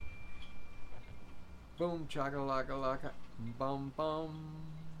Boom, chaka laka laka, bum bum.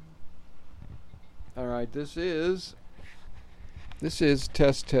 All right, this is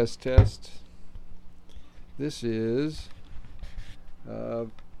test test test. This is uh,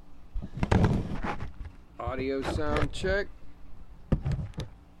 audio sound check,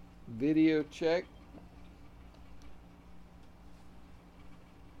 video check.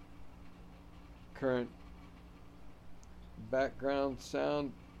 Current background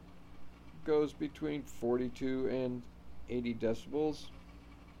sound goes between 42 and 80 decibels.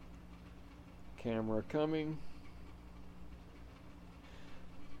 Camera coming.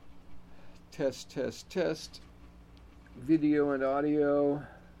 Test, test, test. Video and audio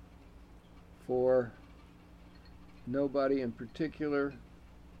for nobody in particular.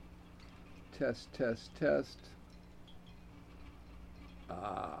 Test, test, test.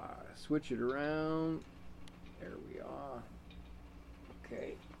 Switch it around. There we are.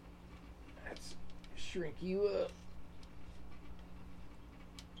 Okay. Let's shrink you up.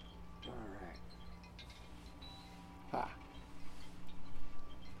 Alright. Ha.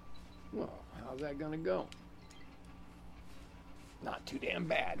 Well, how's that gonna go? Not too damn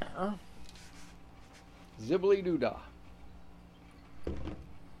bad, huh? Zibbly doo dah.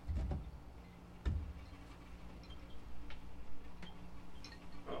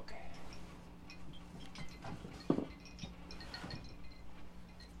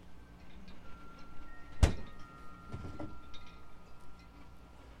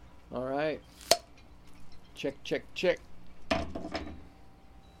 All right. Check, check, check. The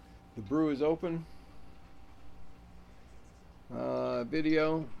brew is open.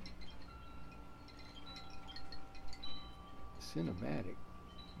 Video. Cinematic.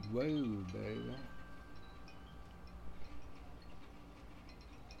 Whoa, baby.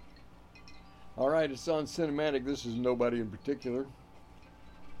 All right, it's on cinematic. This is nobody in particular.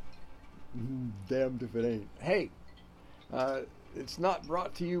 Damned if it ain't. Hey, it's not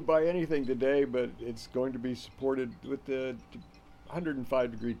brought to you by anything today, but it's going to be supported with the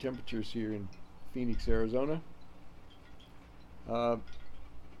 105 degree temperatures here in Phoenix, Arizona. Part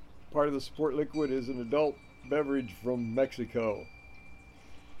of the support liquid is an adult beverage from Mexico.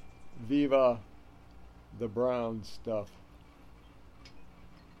 Viva the brown stuff.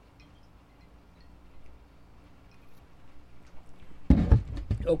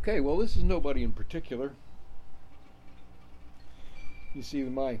 Okay, well, this is nobody in particular. You see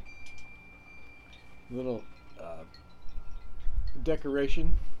my little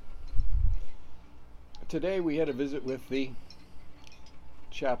decoration. Today we had a visit with the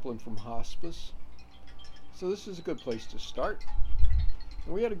chaplain from hospice. So this is a good place to start.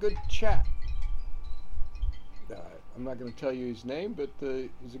 And we had a good chat. I'm not going to tell you his name, but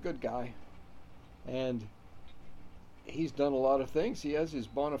he's a good guy. And he's done a lot of things. He has his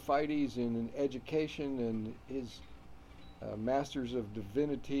bona fides in education and his Masters of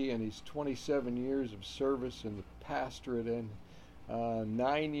Divinity and his 27 years of service in the pastorate and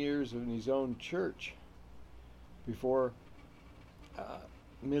 9 years in his own church before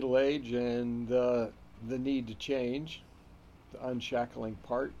middle age and the need to change, the unshackling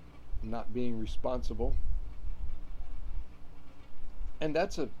part, not being responsible. And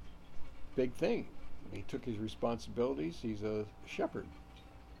that's a big thing. He took his responsibilities. He's a shepherd.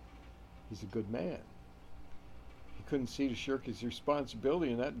 He's a good man. He couldn't see to shirk his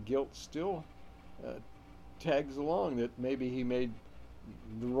responsibility, and that guilt still tags along that maybe he made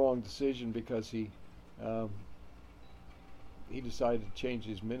the wrong decision because he decided to change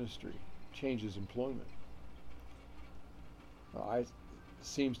his ministry, change his employment. It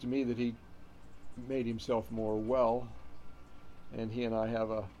seems to me that he made himself more well, and he and I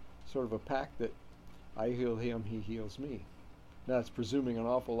have a sort of a pact that I heal him, he heals me. Now, that's presuming an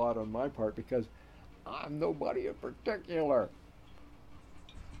awful lot on my part because I'm nobody in particular.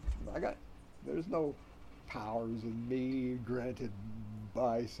 There's no powers in me granted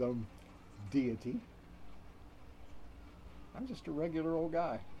by some deity. I'm just a regular old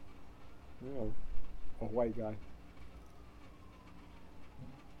guy. You know, a white guy.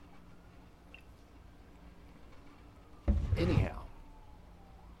 Anyhow,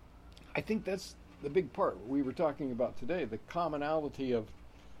 I think that's the big part we were talking about today, the commonality of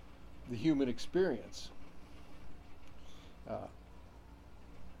the human experience.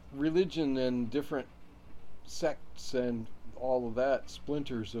 Religion and different sects and all of that,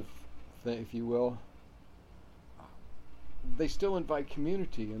 splinters of, if you will, they still invite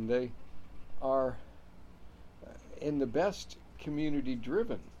community, and they are in the best community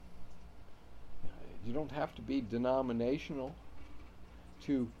driven. You don't have to be denominational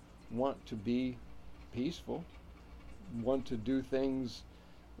to want to be peaceful, want to do things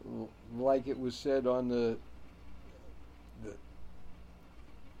like it was said on the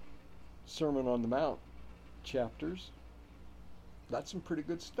Sermon on the Mount chapters. That's some pretty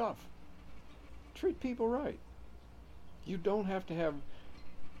good stuff. Treat people right. You don't have to have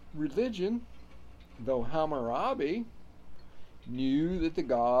religion, though Hammurabi knew that the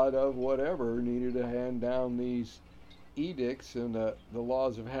god of whatever needed to hand down these edicts and the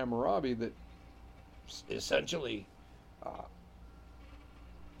laws of Hammurabi that essentially uh,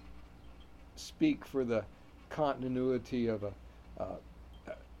 speak for the continuity of a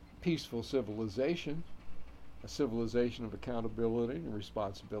peaceful civilization, a civilization of accountability and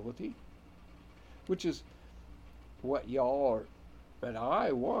responsibility, which is what y'all are, and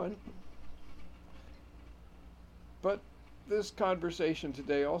I want. But this conversation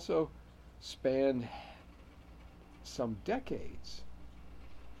today also spanned some decades,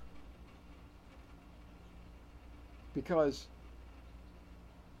 because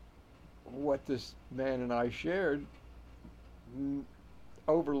what this man and I shared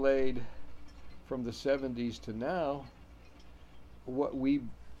overlaid from the 70s to now what we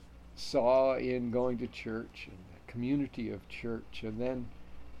saw in going to church and the community of church, and then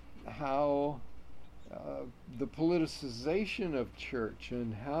how the politicization of church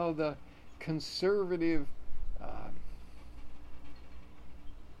and how the conservative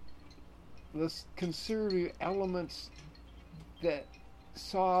elements that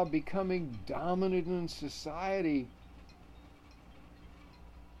saw becoming dominant in society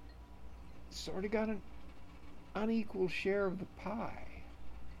sort of got an unequal share of the pie.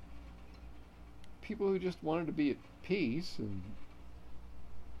 People who just wanted to be at peace, and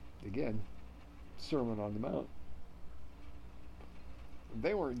again, Sermon on the Mount,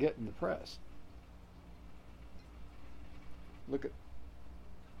 they weren't getting the press. Look at,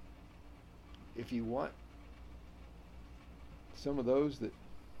 if you want, some of those that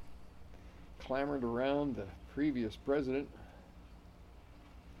clamored around the previous president,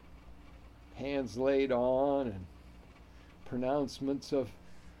 hands laid on and pronouncements of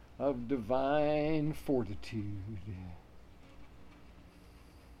divine fortitude.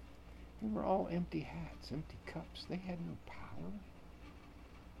 They were all empty hats, empty cups. They had no power.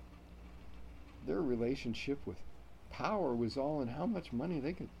 Their relationship with power was all in how much money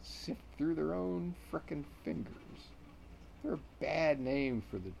they could sift through their own frickin' fingers. They're a bad name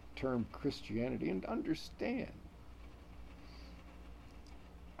for the term Christianity, and understand,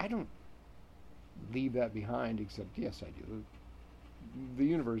 I don't leave that behind, except, yes, I do. The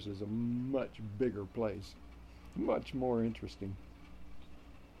universe is a much bigger place, much more interesting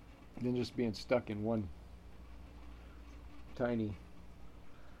than just being stuck in one tiny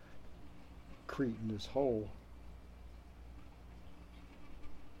cretinous hole.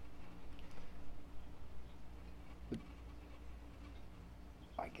 But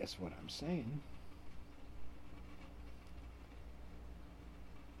I guess what I'm saying,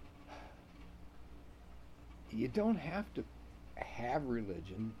 you don't have to have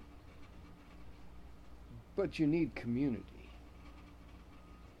religion, but you need community.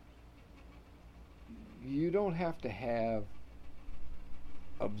 You don't have to have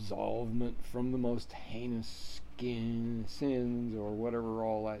absolvement from the most heinous sins or whatever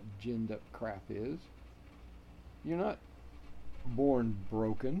all that ginned up crap is. You're not born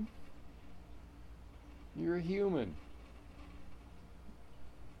broken. You're a human.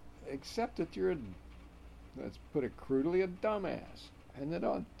 Except that you're let's put it crudely, a dumbass. And that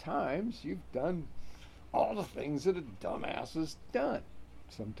on times you've done all the things that a dumbass has done.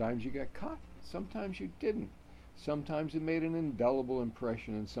 Sometimes you got caught. Sometimes you didn't. Sometimes it made an indelible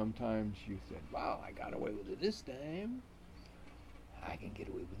impression, and sometimes you said, wow, I got away with it this time. I can get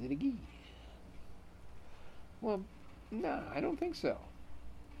away with it again. Well, no, I don't think so.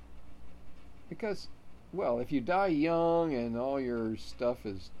 Because, well, if you die young and all your stuff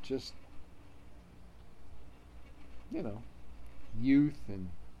is just, youth and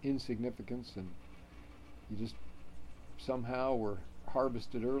insignificance, and you just somehow were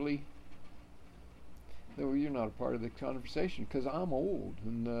harvested early, though you're not a part of the conversation, because I'm old,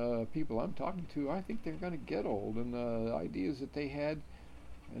 and people I'm talking to, I think they're going to get old, and the ideas that they had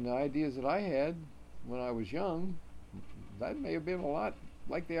and the ideas that I had when I was young, that may have been a lot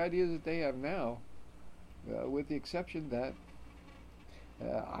like the ideas that they have now, with the exception that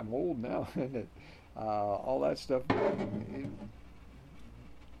I'm old now, and all that stuff, it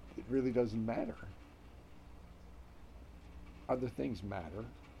really doesn't matter. Other things matter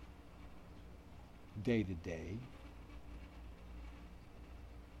day to day.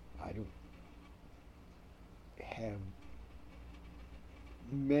 I don't have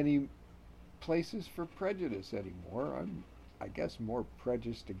many places for prejudice anymore. I'm I guess, more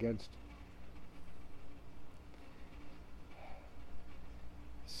prejudiced against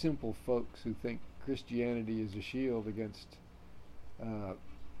simple folks who think Christianity is a shield against uh,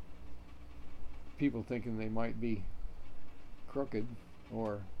 people thinking they might be crooked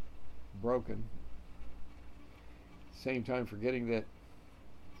or broken. Same time forgetting that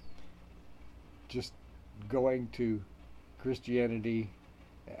just going to Christianity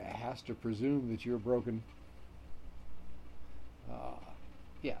has to presume that you're broken.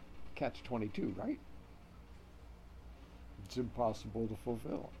 Yeah, catch 22, right? It's impossible to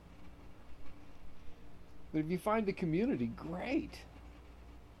fulfill. But if you find the community, great.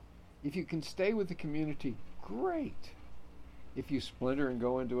 If you can stay with the community, great. If you splinter and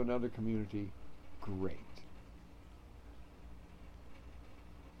go into another community, great.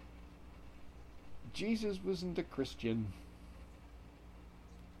 Jesus wasn't a Christian.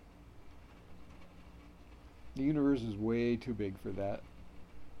 The universe is way too big for that.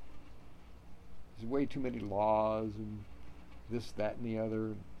 There's way too many laws and this, that, and the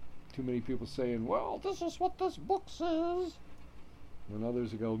other. Too many people saying, well, this is what this book says. And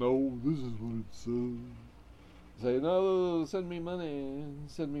others go, no, this is what it says. Say, no, send me money,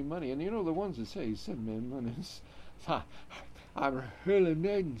 send me money. And you know the ones that say, send me money. I'm really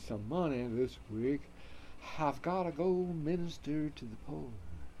needing some money this week. I've got to go minister to the poor.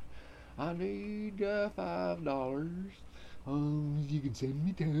 I need $5. You can send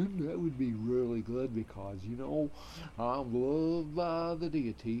me 10. That would be really good because, you know, I'm loved by the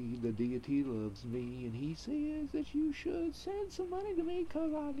deity. The deity loves me, and he says that you should send some money to me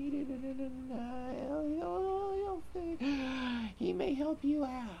because I need it, and he may help you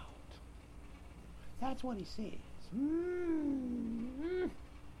out. That's what he says.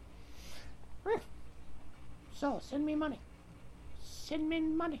 So, send me money. Send me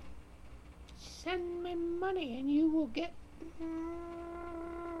money. Send me money, and you will get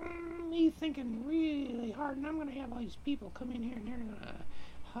me thinking really hard. And I'm going to have all these people come in here, and they're going to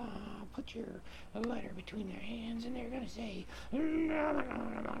put your letter between their hands, and they're going to say, they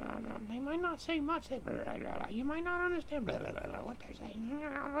might not say much. You might not understand what they're saying.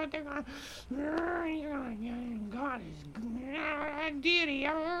 What they're going, God is deity.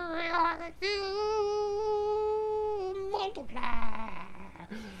 Multiply.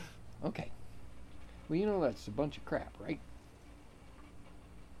 Okay. Well, you know that's a bunch of crap, right?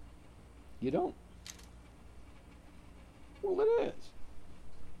 You don't? Well, it is.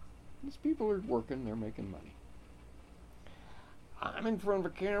 These people are working, they're making money. I'm in front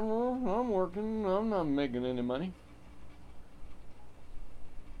of a camera, I'm working, I'm not making any money.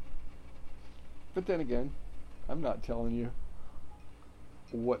 But then again, I'm not telling you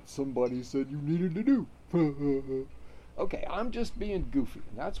what somebody said you needed to do. Okay, I'm just being goofy.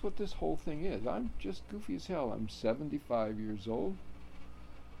 That's what this whole thing is. I'm just goofy as hell. I'm 75 years old.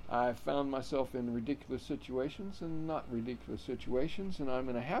 I found myself in ridiculous situations and not ridiculous situations, and I'm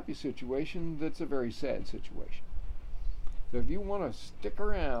in a happy situation that's a very sad situation. So if you want to stick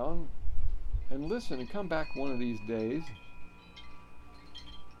around and listen and come back one of these days,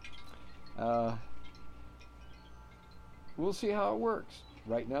 we'll see how it works.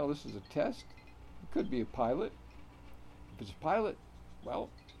 Right now this is a test. It could be a pilot. If it's a pilot, well,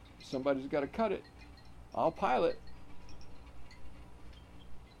 somebody's got to cut it. I'll pilot.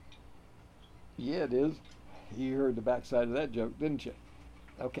 Yeah, it is. You heard the backside of that joke, didn't you?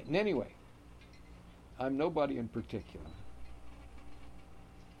 Okay, and anyway, I'm nobody in particular.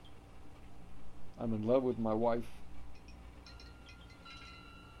 I'm in love with my wife.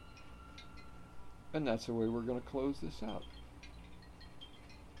 And that's the way we're going to close this out.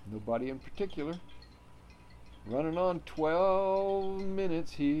 Nobody in particular. Running on 12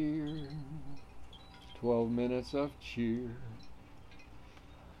 minutes here. 12 minutes of cheer.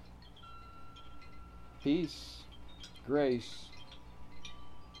 Peace, grace.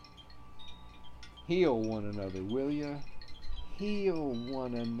 Heal one another, will ya? Heal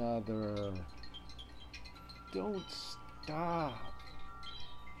one another. Don't stop.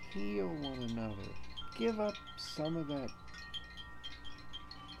 Heal one another. Give up some of that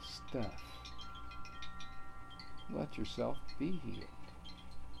stuff. Let yourself be healed.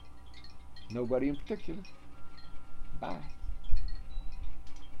 Nobody in particular. Bye.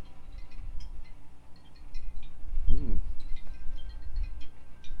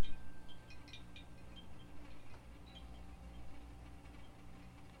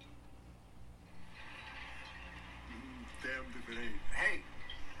 Damned if it ain't. Hey,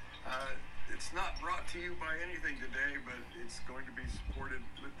 it's not brought to you by anything today, but it's going to be supported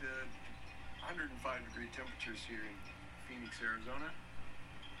with the 105-degree temperatures here in Phoenix, Arizona.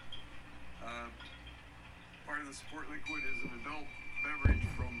 Part of the sport liquid is an adult beverage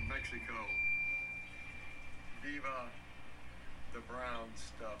from Mexico. Viva the brown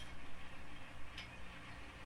stuff.